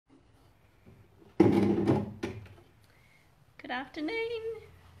Good afternoon.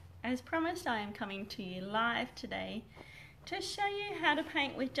 As promised, I am coming to you live today to show you how to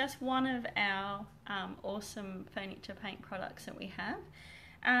paint with just one of our awesome furniture paint products that we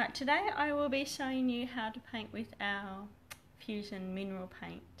have. Today I will be showing you how to paint with our Fusion mineral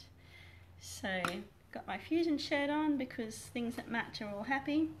paint. So, got my Fusion shirt on because things that match are all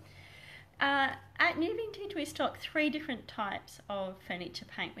happy. At New Vintage we stock 3 different types of furniture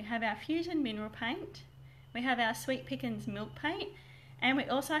paint. We have our Fusion mineral paint, we have our Sweet Pickins milk paint, and we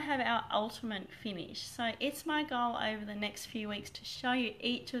also have our ultimate finish. So it's my goal over the next few weeks to show you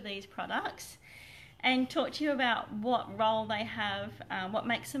each of these products and talk to you about what role they have, what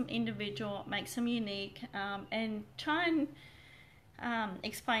makes them individual, what makes them unique, and try and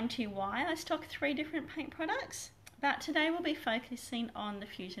explain to you why I stock 3 different paint products. But today we'll be focusing on the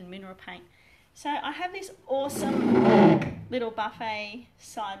Fusion mineral paint. So I have this awesome little buffet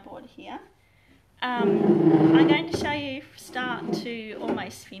sideboard here. I'm going to show you start to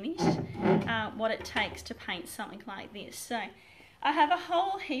almost finish what it takes to paint something like this. So I have a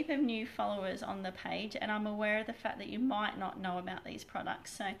whole heap of new followers on the page, and I'm aware of the fact that you might not know about these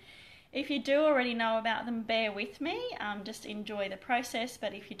products. So if you do already know about them, bear with me, just enjoy the process.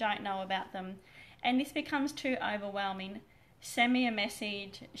 But if you don't know about them and this becomes too overwhelming, send me a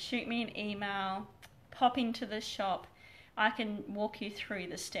message, shoot me an email, pop into the shop. I can walk you through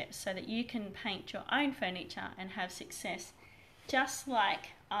the steps so that you can paint your own furniture and have success, just like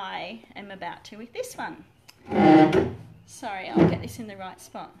I am about to with this one. Sorry, I'll get this in the right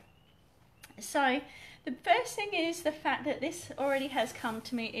spot. So the first thing is the fact that this already has come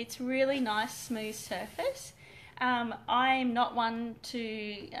to me. It's really nice, smooth surface. I'm not one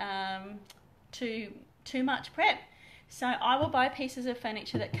to too much prep, so I will buy pieces of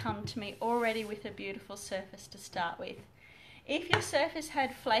furniture that come to me already with a beautiful surface to start with. If your surface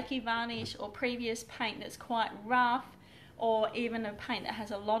had flaky varnish or previous paint that's quite rough, or even a paint that has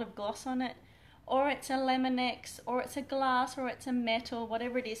a lot of gloss on it, or it's a Laminex, or it's a glass, or it's a metal,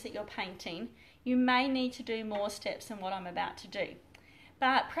 whatever it is that you're painting, you may need to do more steps than what I'm about to do.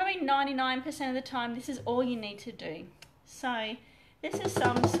 But probably 99% of the time this is all you need to do. So this is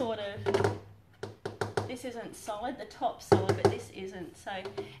some sort of, this isn't solid, the top's solid, but this isn't. So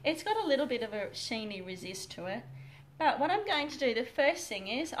it's got a little bit of a sheeny resist to it. But what I'm going to do, the first thing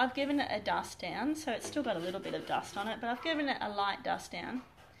is, I've given it a dust down, so it's still got a little bit of dust on it, but I've given it a light dust down.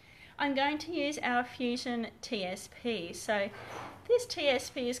 I'm going to use our Fusion TSP. So this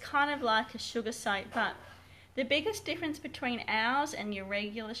TSP is kind of like a sugar soap, but the biggest difference between ours and your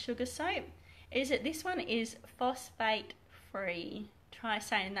regular sugar soap is that this one is phosphate free. Try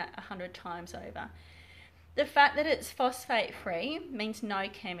saying that 100 times over. The fact that it's phosphate free means no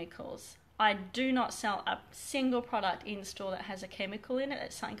chemicals. I do not sell a single product in store that has a chemical in it.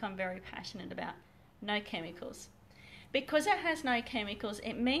 It's something I'm very passionate about. No chemicals. Because it has no chemicals,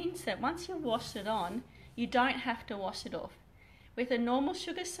 it means that once you wash it on, you don't have to wash it off. With a normal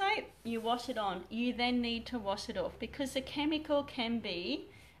sugar soap, you wash it on. You then need to wash it off because the chemical can be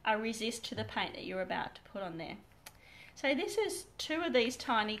a resist to the paint that you're about to put on there. So this is 2 of these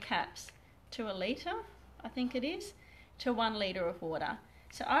tiny caps to a litre, I think it is, to 1 litre of water.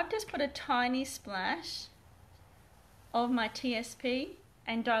 So I've just put a tiny splash of my TSP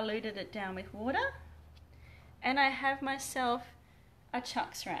and diluted it down with water. And I have myself a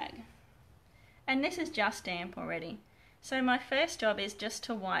Chux rag. And this is just damp already. So my first job is just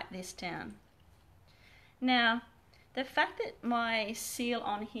to wipe this down. Now, the fact that my seal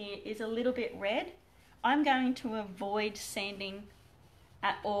on here is a little bit red, I'm going to avoid sanding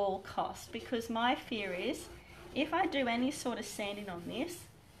at all costs, because my fear is if I do any sort of sanding on this,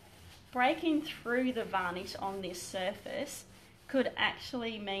 breaking through the varnish on this surface could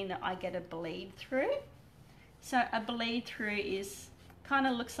actually mean that I get a bleed through. So a bleed through is kind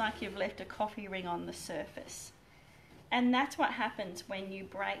of looks like you've left a coffee ring on the surface. And that's what happens when you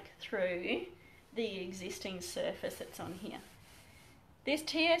break through the existing surface that's on here. This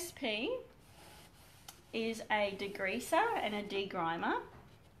TSP is a degreaser and a degrimer,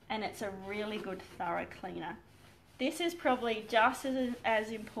 and it's a really good thorough cleaner. This is probably just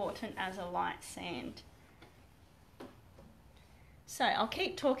as important as a light sand. So I'll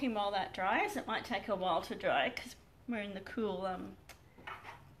keep talking while that dries. It might take a while to dry because we're in the cool,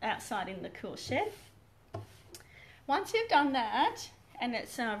 outside in the cool shed. Once you've done that and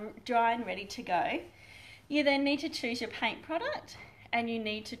it's dry and ready to go, you then need to choose your paint product and you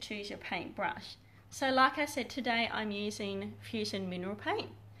need to choose your paint brush. So like I said, today I'm using Fusion mineral paint.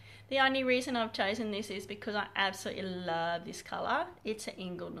 The only reason I've chosen this is because I absolutely love this colour. It's an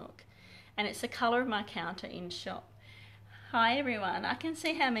Inglenook, and it's the colour of my counter in shop. Hi everyone, I can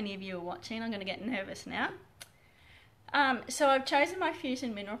see how many of you are watching. I'm going to get nervous now. So I've chosen my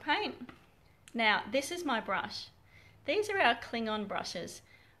Fusion Mineral Paint. Now, this is my brush. These are our Klingon brushes.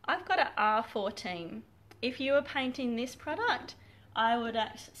 I've got an R14. If you were painting this product,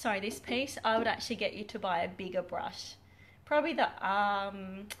 this piece, I would actually get you to buy a bigger brush. Probably the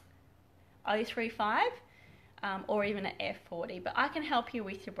 035 or even an F40, but I can help you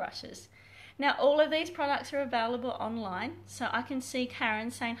with your brushes. Now, all of these products are available online, so I can see Karen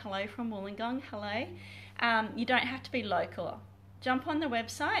saying hello from Wollongong. Hello. You don't have to be local. Jump on the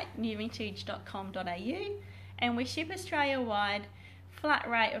website, newvintage.com.au, and we ship Australia-wide, flat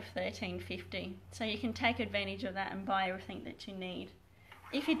rate of $13.50. So you can take advantage of that and buy everything that you need.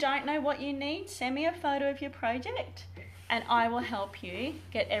 If you don't know what you need, send me a photo of your project and I will help you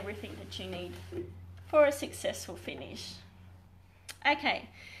get everything that you need for a successful finish. Okay,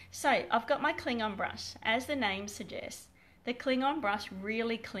 so I've got my Klingon brush. As the name suggests, the Klingon brush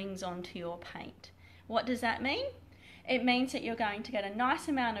really clings onto your paint. What does that mean? It means that you're going to get a nice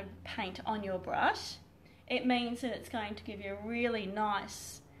amount of paint on your brush. It means that it's going to give you a really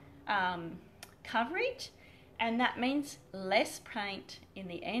nice coverage, and that means less paint in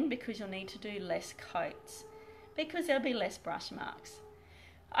the end because you'll need to do less coats because there'll be less brush marks.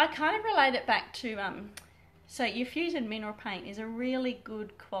 I kind of relate it back to, so your Fusion Mineral Paint is a really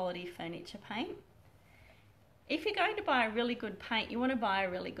good quality furniture paint. If you're going to buy a really good paint, you want to buy a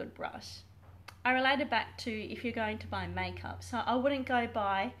really good brush. I relate it back to if you're going to buy makeup. So I wouldn't go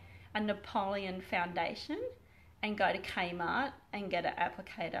buy a Napoleon foundation and go to Kmart and get an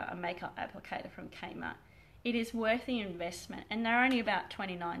applicator, a makeup applicator from Kmart. It is worth the investment, and they're only about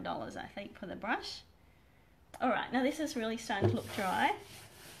 $29, I think, for the brush. Alright, now this is really starting to look dry.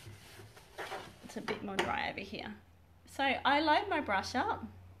 It's a bit more dry over here. So I load my brush up.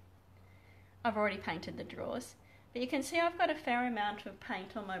 I've already painted the drawers, but you can see I've got a fair amount of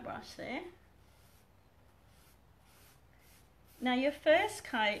paint on my brush there. Now your first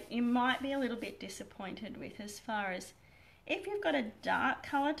coat you might be a little bit disappointed with, as far as if you've got a dark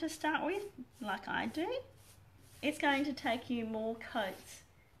colour to start with, like I do, it's going to take you more coats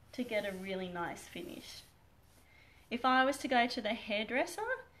to get a really nice finish. If I was to go to the hairdresser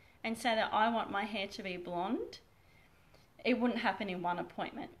and say that I want my hair to be blonde, it wouldn't happen in one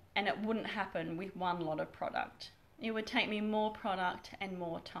appointment, and it wouldn't happen with one lot of product. It would take me more product and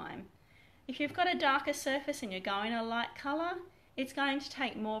more time. If you've got a darker surface and you're going a light colour, it's going to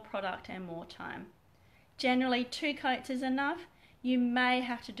take more product and more time. Generally 2 coats is enough. You may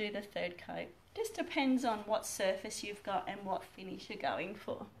have to do the 3rd coat. Just depends on what surface you've got and what finish you're going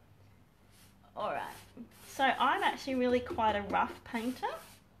for. Alright, so I'm actually really quite a rough painter.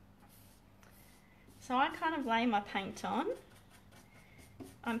 So I kind of lay my paint on.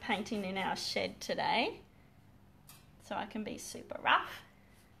 I'm painting in our shed today, so I can be super rough.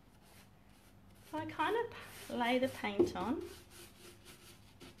 So I kind of lay the paint on.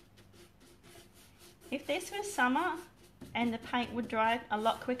 If this was summer and the paint would dry a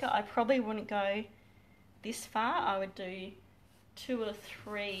lot quicker, I probably wouldn't go this far. I would do 2 or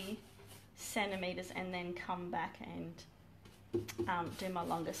 3 centimetres and then come back and do my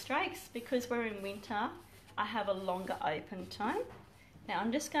longer strokes. Because we're in winter, I have a longer open time. Now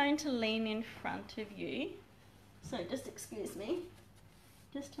I'm just going to lean in front of you, so just excuse me,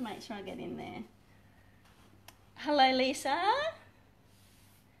 just to make sure I get in there. Hello Lisa,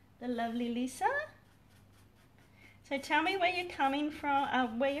 the lovely Lisa. So tell me where you're coming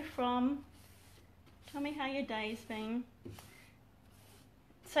from, where you're from. Tell me how your day's been.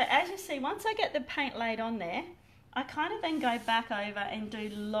 So as you see, once I get the paint laid on there, I kind of then go back over and do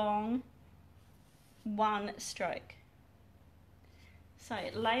long 1 stroke. So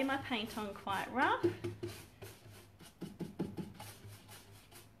lay my paint on quite rough.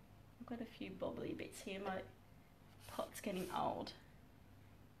 I've got a few bobbly bits here, my pot's getting old.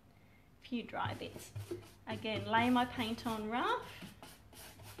 A few dry bits. Again, lay my paint on rough,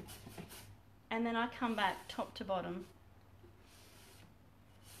 and then I come back top to bottom.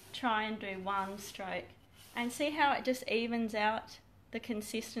 Try and do 1 stroke, and see how it just evens out the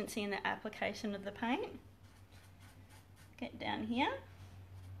consistency and the application of the paint. Get down here.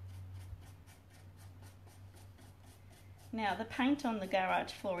 Now the paint on the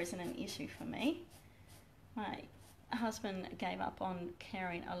garage floor isn't an issue for me. My husband gave up on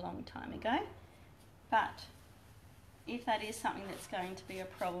caring a long time ago, but if that is something that's going to be a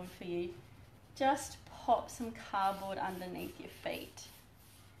problem for you, just pop some cardboard underneath your feet,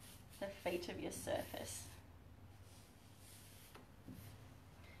 the feet of your surface.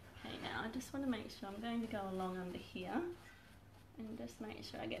 Okay, now I just want to make sure I'm going to go along under here and just make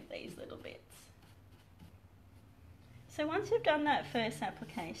sure I get these little bits. So once you've done that first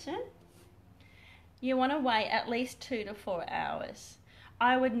application, you want to wait at least 2 to 4 hours.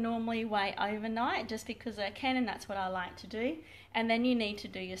 I would normally wait overnight just because I can, and that's what I like to do. And then you need to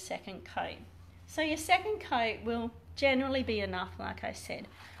do your second coat. So your second coat will generally be enough, like I said.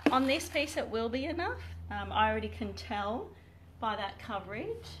 On this piece it will be enough. I already can tell by that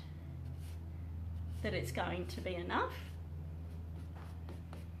coverage that it's going to be enough.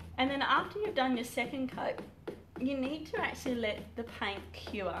 And then after you've done your second coat, you need to actually let the paint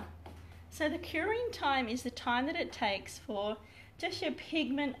cure. So the curing time is the time that it takes for just your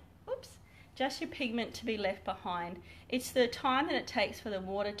pigment, to be left behind. It's the time that it takes for the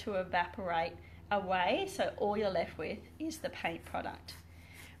water to evaporate away, so all you're left with is the paint product.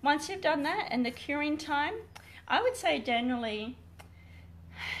 Once you've done that, and the curing time, I would say generally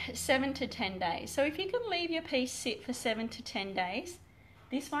 7 to 10 days. So if you can leave your piece sit for 7 to 10 days,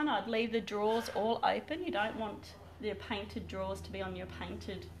 this one I'd leave the drawers all open. You don't want the painted drawers to be on your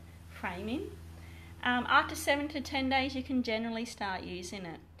painted framing. After 7 to 10 days you can generally start using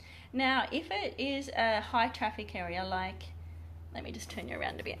it. Now if it is a high traffic area, like, let me just turn you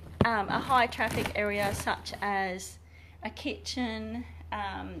around a bit, a high traffic area such as a kitchen,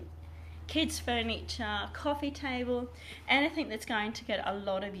 kids furniture, coffee table, anything that's going to get a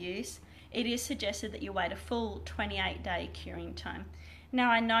lot of use, it is suggested that you wait a full 28-day curing time. Now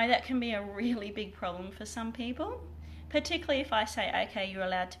I know that can be a really big problem for some people, particularly if I say, okay, you're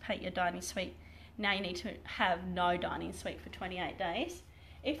allowed to paint your dining suite, now you need to have no dining suite for 28 days.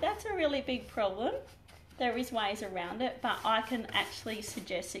 If that's a really big problem, there is ways around it, but I can actually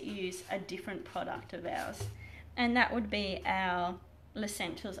suggest that you use a different product of ours, and that would be our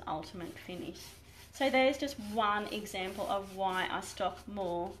L'Essentials Ultimate Finish. So there's just one example of why I stock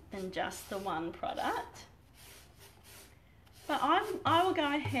more than just the one product. But I will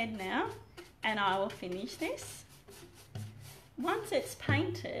go ahead now and I will finish this. Once it's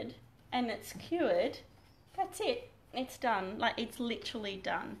painted and it's cured, that's it. It's done. Like, it's literally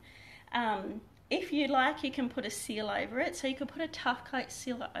done. If you like, you can put a seal over it. So you could put a tough coat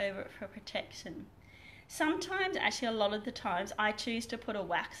seal over it for protection. Sometimes, actually a lot of the times, I choose to put a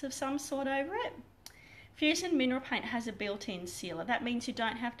wax of some sort over it. Fusion Mineral Paint has a built-in sealer. That means you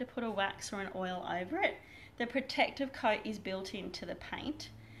don't have to put a wax or an oil over it. The protective coat is built into the paint.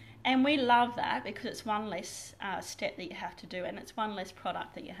 And we love that because it's one less step that you have to do, and it's one less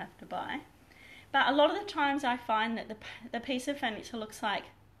product that you have to buy. But a lot of the times I find that the piece of furniture looks like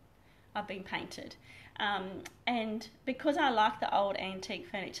I've been painted. And because I like the old antique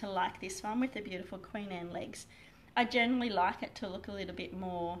furniture like this one with the beautiful Queen Anne legs, I generally like it to look a little bit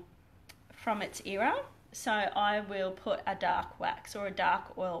more from its era. So I will put a dark wax or a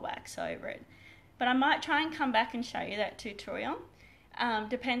dark oil wax over it. But I might try and come back and show you that tutorial.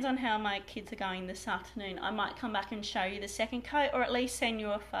 Depends on how my kids are going this afternoon. I might come back and show you the second coat, or at least send you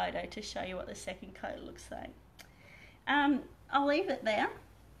a photo to show you what the second coat looks like. I'll leave it there.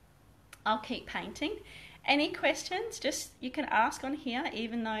 I'll keep painting. Any questions, just you can ask on here,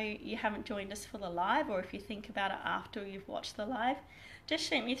 even though you haven't joined us for the live, or if you think about it after you've watched the live, just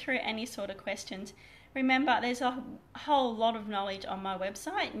shoot me through any sort of questions. Remember, there's a whole lot of knowledge on my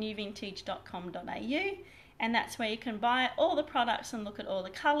website, newvintage.com.au, and that's where you can buy all the products and look at all the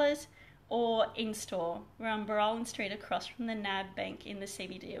colours, or in store. We're on Barollan Street across from the NAB Bank in the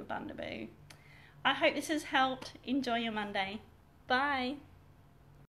CBD of Bundaboo. I hope this has helped. Enjoy your Monday. Bye.